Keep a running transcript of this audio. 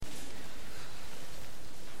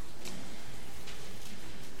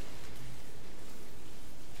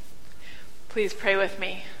Please pray with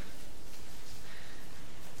me.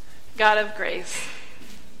 God of grace,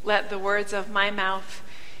 let the words of my mouth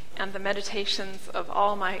and the meditations of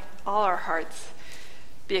all our hearts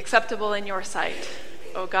be acceptable in your sight,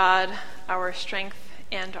 O God, our strength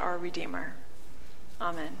and our Redeemer.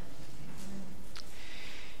 Amen.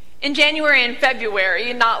 In January and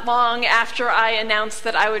February, not long after I announced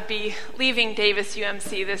that I would be leaving Davis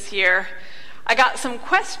UMC this year, I got some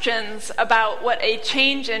questions about what a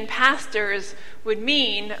change in pastors would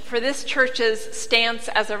mean for this church's stance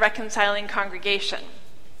as a reconciling congregation.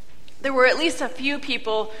 There were at least a few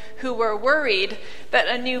people who were worried that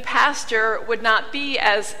a new pastor would not be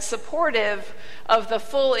as supportive of the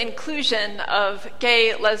full inclusion of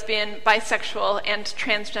gay, lesbian, bisexual, and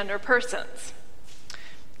transgender persons.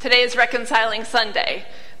 Today is Reconciling Sunday,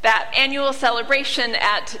 that annual celebration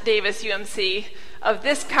at Davis UMC of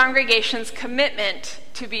this congregation's commitment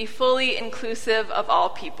to be fully inclusive of all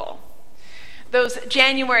people. Those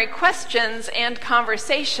January questions and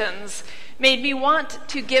conversations made me want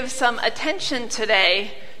to give some attention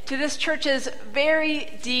today to this church's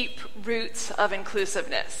very deep roots of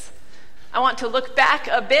inclusiveness. I want to look back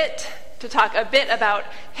a bit to talk a bit about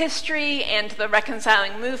history and the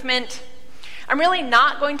reconciling movement. I'm really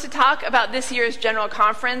not going to talk about this year's General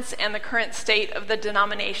Conference and the current state of the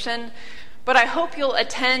denomination, but I hope you'll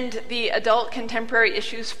attend the Adult Contemporary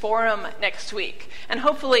Issues Forum next week. And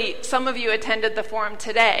hopefully some of you attended the forum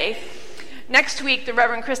today. Next week, the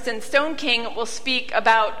Reverend Kristen Stoneking will speak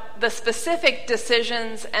about the specific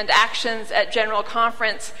decisions and actions at General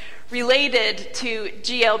Conference related to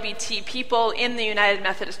GLBT people in the United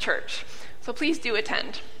Methodist Church. So please do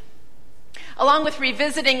attend. Along with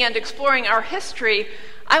revisiting and exploring our history,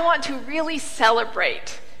 I want to really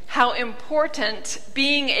celebrate how important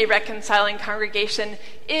being a reconciling congregation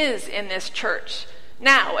is in this church,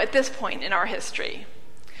 now at this point in our history.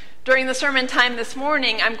 During the sermon time this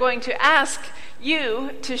morning, I'm going to ask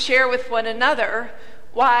you to share with one another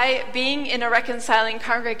why being in a reconciling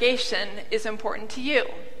congregation is important to you.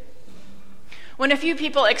 When a few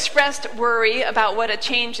people expressed worry about what a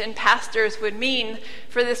change in pastors would mean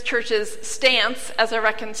for this church's stance as a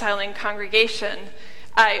reconciling congregation,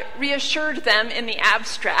 I reassured them in the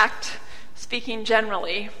abstract, speaking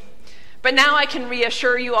generally, but now I can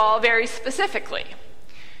reassure you all very specifically.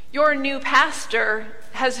 Your new pastor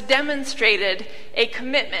has demonstrated a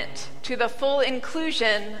commitment to the full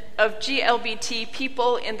inclusion of GLBT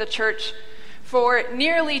people in the church for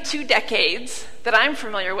nearly 2 decades that I'm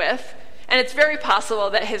familiar with, and it's very possible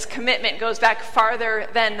that his commitment goes back farther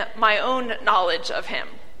than my own knowledge of him.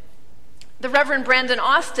 The Reverend Brandon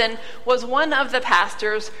Austin was one of the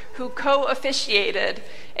pastors who co-officiated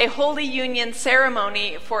a Holy Union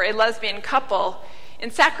ceremony for a lesbian couple in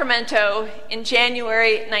Sacramento in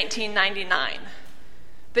January 1999.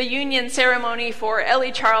 The union ceremony for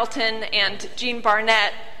Ellie Charlton and Jean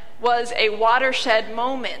Barnett was a watershed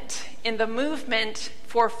moment in the movement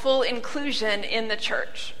for full inclusion in the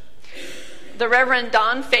church. The Reverend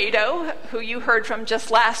Don Fado, who you heard from just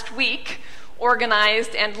last week,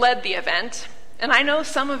 organized and led the event, and I know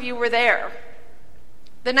some of you were there.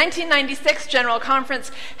 The 1996 General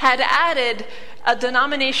Conference had added a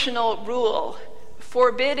denominational rule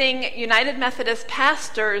forbidding United Methodist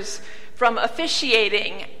pastors from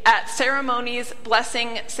officiating at ceremonies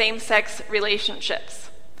blessing same-sex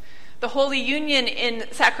relationships. The Holy Union in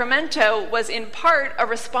Sacramento was in part a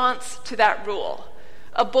response to that rule,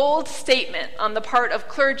 a bold statement on the part of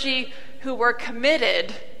clergy who were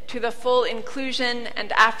committed to the full inclusion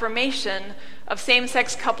and affirmation of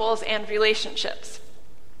same-sex couples and relationships.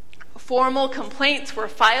 Formal complaints were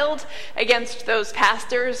filed against those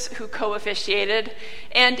pastors who co-officiated,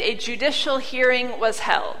 and a judicial hearing was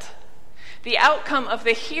held. The outcome of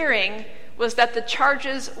the hearing was that the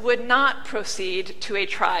charges would not proceed to a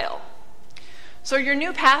trial. So your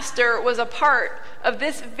new pastor was a part of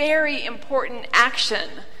this very important action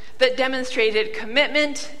that demonstrated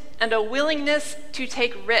commitment and a willingness to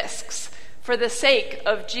take risks for the sake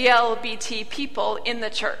of GLBT people in the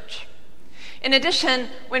church. In addition,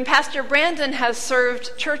 when Pastor Brandon has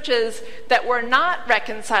served churches that were not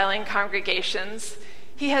reconciling congregations,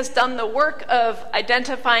 he has done the work of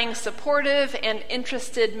identifying supportive and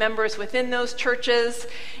interested members within those churches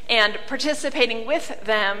and participating with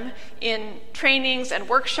them in trainings and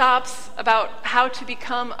workshops about how to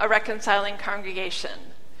become a reconciling congregation.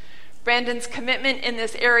 Brandon's commitment in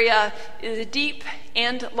this area is deep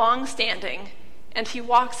and long-standing, and he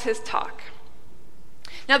walks his talk.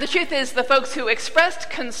 Now, the truth is, the folks who expressed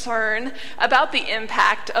concern about the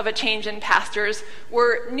impact of a change in pastors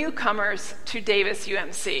were newcomers to Davis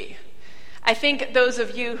UMC. I think those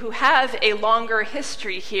of you who have a longer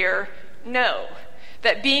history here know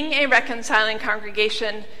that being a reconciling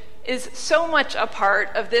congregation is so much a part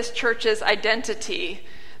of this church's identity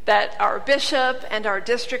that our bishop and our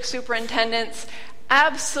district superintendents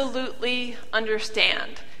absolutely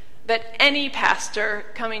understand that any pastor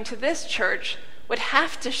coming to this church would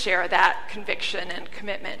have to share that conviction and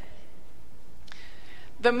commitment.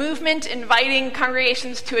 The movement inviting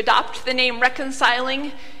congregations to adopt the name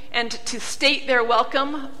reconciling and to state their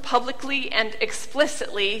welcome publicly and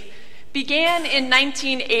explicitly began in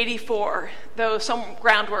 1984, though some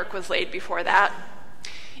groundwork was laid before that.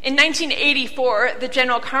 In 1984, the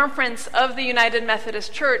General Conference of the United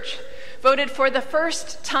Methodist Church voted for the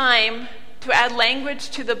first time to add language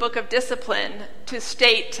to the Book of Discipline to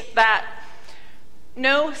state that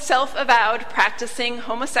no self-avowed practicing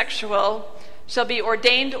homosexual shall be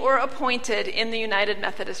ordained or appointed in the United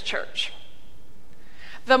Methodist Church.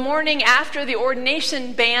 The morning after the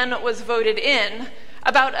ordination ban was voted in,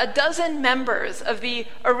 about a dozen members of the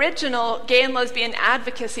original gay and lesbian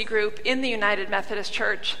advocacy group in the United Methodist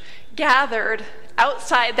Church gathered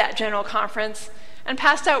outside that General Conference and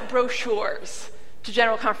passed out brochures to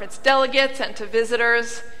General Conference delegates and to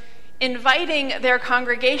visitors, inviting their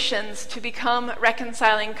congregations to become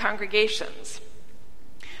reconciling congregations.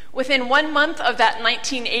 Within 1 month of that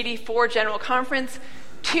 1984 General Conference,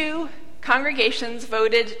 2 congregations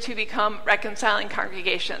voted to become reconciling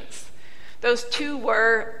congregations. Those 2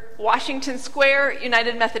 were Washington Square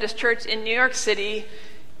United Methodist Church in New York City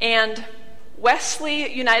and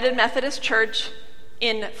Wesley United Methodist Church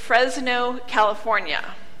in Fresno,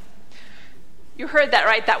 California. You heard that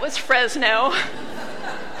right, that was Fresno,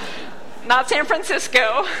 not San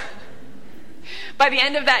Francisco. By the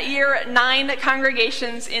end of that year, 9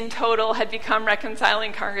 congregations in total had become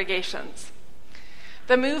reconciling congregations.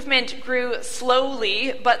 The movement grew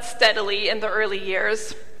slowly but steadily in the early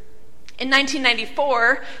years. In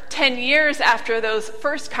 1994, 10 years after those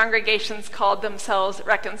first congregations called themselves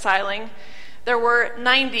reconciling, there were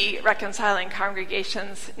 90 reconciling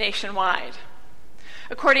congregations nationwide.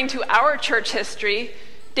 According to our church history,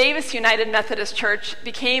 Davis United Methodist Church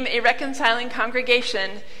became a reconciling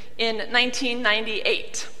congregation in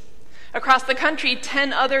 1998. Across the country,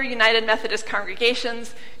 10 other United Methodist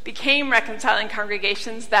congregations became reconciling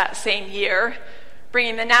congregations that same year,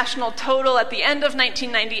 bringing the national total at the end of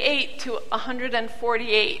 1998 to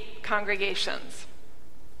 148 congregations.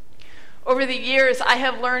 Over the years, I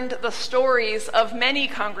have learned the stories of many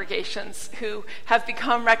congregations who have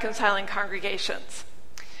become reconciling congregations.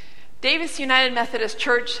 Davis United Methodist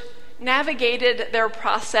Church navigated their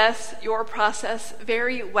process, your process,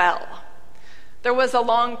 very well. There was a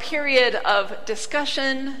long period of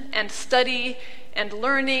discussion and study and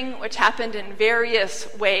learning, which happened in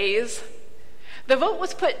various ways. The vote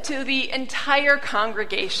was put to the entire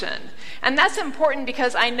congregation, and that's important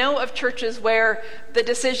because I know of churches where the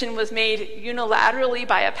decision was made unilaterally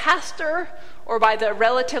by a pastor or by the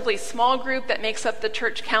relatively small group that makes up the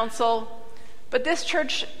church council, but this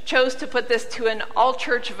church chose to put this to an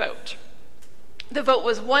all-church vote. The vote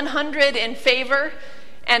was 100 in favor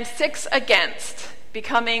and 6 against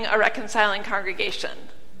becoming a reconciling congregation.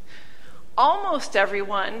 Almost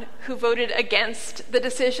everyone who voted against the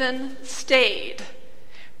decision stayed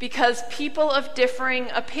because people of differing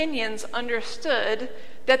opinions understood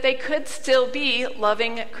that they could still be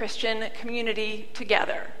loving Christian community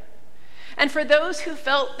together. And for those who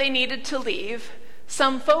felt they needed to leave,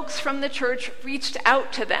 some folks from the church reached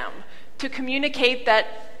out to them to communicate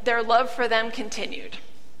that their love for them continued.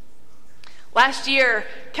 Last year,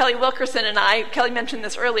 Kelly Wilkerson and I, Kelly mentioned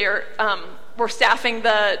this earlier, were staffing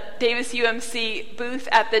the Davis UMC booth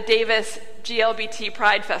at the Davis GLBT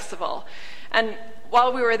Pride Festival. And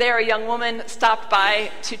while we were there, a young woman stopped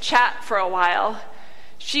by to chat for a while.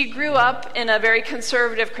 She grew up in a very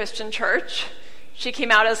conservative Christian church. She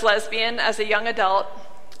came out as lesbian as a young adult.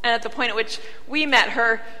 And at the point at which we met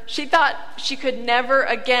her, she thought she could never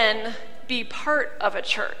again be part of a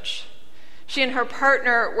church. She and her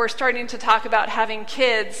partner were starting to talk about having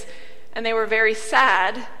kids, and they were very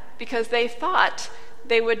sad because they thought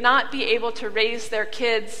they would not be able to raise their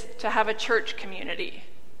kids to have a church community.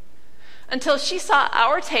 Until she saw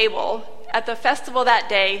our table at the festival that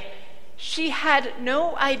day, she had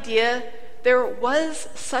no idea there was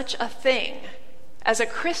such a thing as a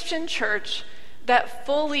Christian church that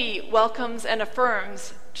fully welcomes and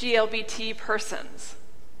affirms GLBT persons.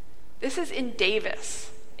 This is in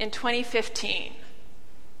Davis in 2015.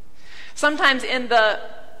 Sometimes in the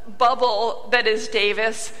bubble that is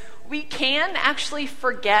Davis, we can actually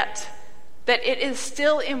forget that it is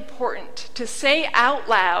still important to say out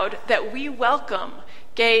loud that we welcome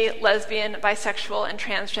gay, lesbian, bisexual, and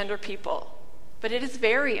transgender people. but it is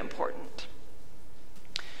very important.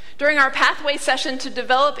 During our Pathway session to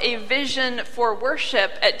develop a vision for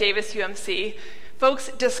worship at Davis UMC, folks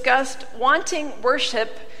discussed wanting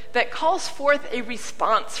worship that calls forth a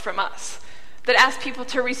response from us, that asks people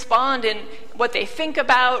to respond in what they think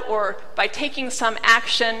about or by taking some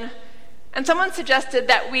action. And someone suggested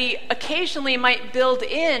that we occasionally might build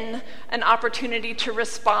in an opportunity to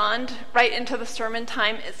respond right into the sermon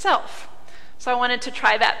time itself. So I wanted to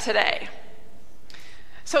try that today.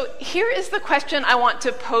 So here is the question I want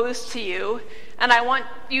to pose to you, and I want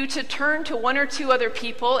you to turn to one or two other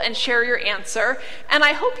people and share your answer. And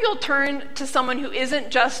I hope you'll turn to someone who isn't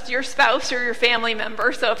just your spouse or your family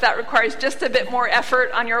member, so if that requires just a bit more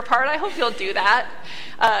effort on your part, I hope you'll do that.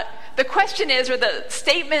 The question is, or the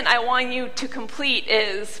statement I want you to complete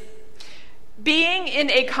is, being in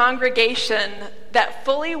a congregation that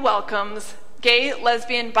fully welcomes gay,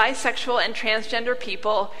 lesbian, bisexual, and transgender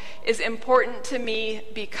people is important to me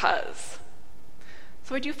because.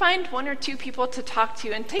 So would you find one or two people to talk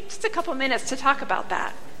to and take just a couple minutes to talk about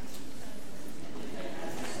that?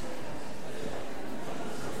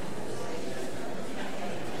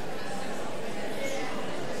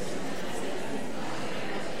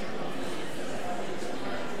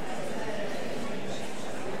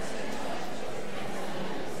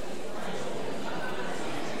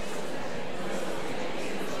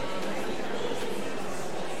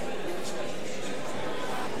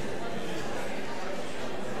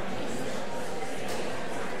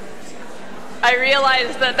 I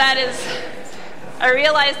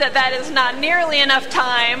realize that is not nearly enough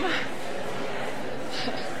time.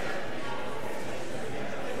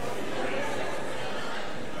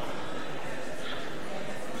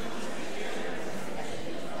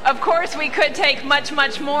 Of course, we could take much,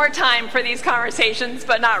 much more time for these conversations,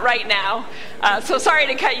 but not right now. So sorry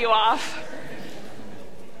to cut you off.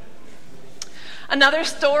 Another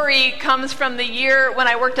story comes from the year when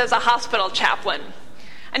I worked as a hospital chaplain.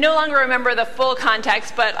 I no longer remember the full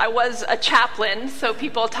context, but I was a chaplain, so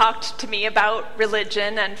people talked to me about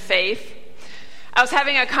religion and faith. I was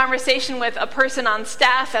having a conversation with a person on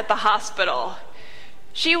staff at the hospital.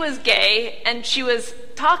 She was gay, and she was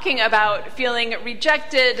talking about feeling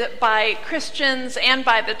rejected by Christians and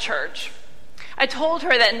by the church. I told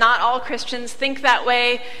her that not all Christians think that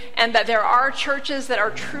way, and that there are churches that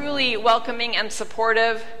are truly welcoming and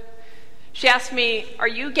supportive. She asked me, "Are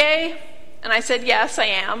you gay?" And I said, "Yes, I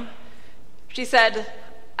am." She said,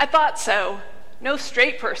 "I thought so. No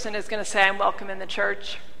straight person is going to say I'm welcome in the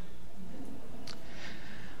church."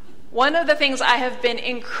 One of the things I have been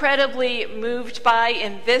incredibly moved by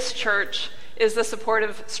in this church is the support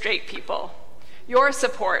of straight people. Your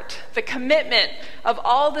support, the commitment of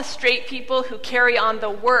all the straight people who carry on the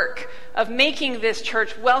work of making this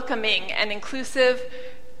church welcoming and inclusive,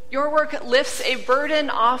 your work lifts a burden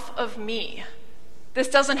off of me. This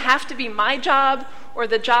doesn't have to be my job or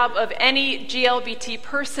the job of any GLBT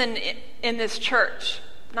person in this church.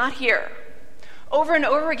 Not here. Over and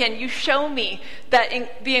over again, you show me that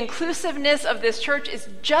the inclusiveness of this church is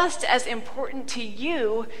just as important to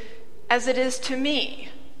you as it is to me,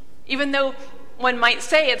 even though one might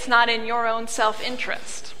say it's not in your own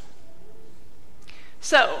self-interest.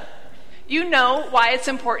 So, you know why it's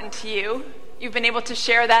important to you. You've been able to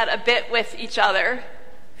share that a bit with each other.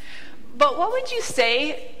 But what would you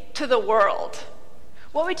say to the world?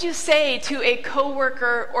 What would you say to a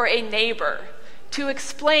coworker or a neighbor to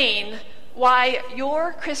explain why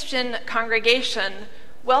your Christian congregation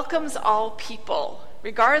welcomes all people,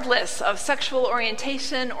 regardless of sexual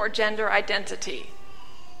orientation or gender identity?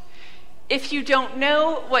 If you don't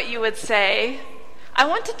know what you would say, I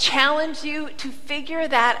want to challenge you to figure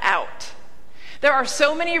that out. There are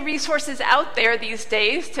so many resources out there these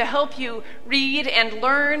days to help you read and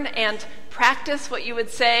learn and practice what you would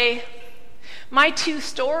say. My two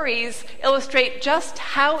stories illustrate just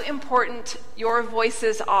how important your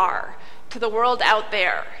voices are to the world out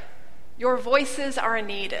there. Your voices are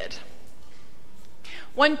needed.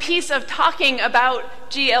 One piece of talking about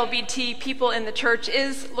GLBT people in the church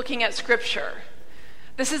is looking at Scripture.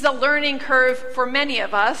 This is a learning curve for many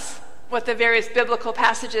of us, what the various biblical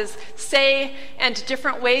passages say and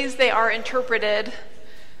different ways they are interpreted.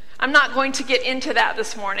 I'm not going to get into that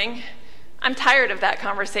this morning. I'm tired of that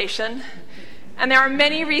conversation. And there are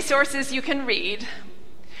many resources you can read.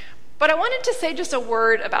 But I wanted to say just a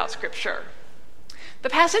word about Scripture. The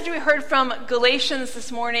passage we heard from Galatians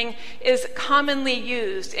this morning is commonly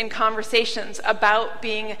used in conversations about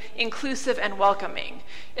being inclusive and welcoming.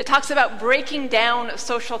 It talks about breaking down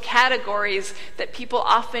social categories that people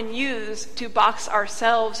often use to box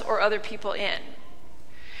ourselves or other people in.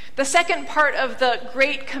 The second part of the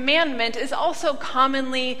Great Commandment is also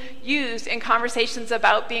commonly used in conversations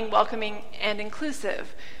about being welcoming and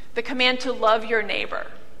inclusive, the command to love your neighbor.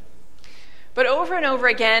 But over and over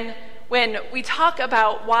again, when we talk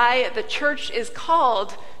about why the church is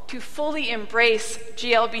called to fully embrace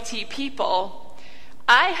GLBT people,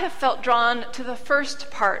 I have felt drawn to the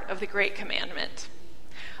first part of the Great Commandment.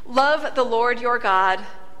 Love the Lord your God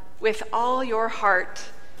with all your heart,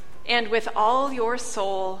 and with all your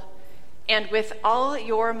soul, and with all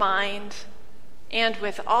your mind, and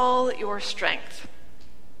with all your strength.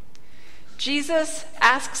 Jesus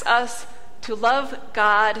asks us to love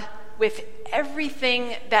God with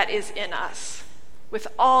everything that is in us, with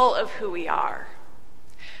all of who we are.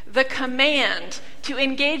 The command to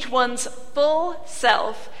engage one's full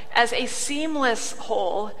self as a seamless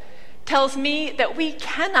whole tells me that we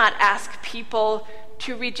cannot ask people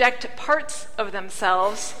to reject parts of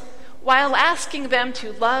themselves while asking them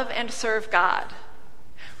to love and serve God.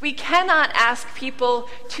 We cannot ask people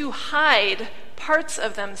to hide parts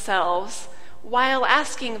of themselves while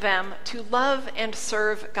asking them to love and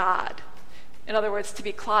serve God. In other words, to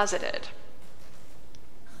be closeted.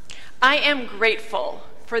 I am grateful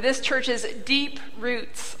for this church's deep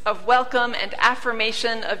roots of welcome and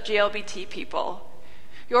affirmation of GLBT people.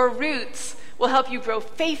 Your roots will help you grow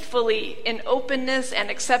faithfully in openness and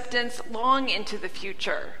acceptance long into the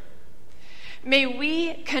future. May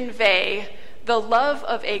we convey the love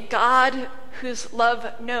of a God whose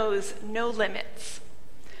love knows no limits.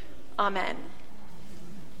 Amen.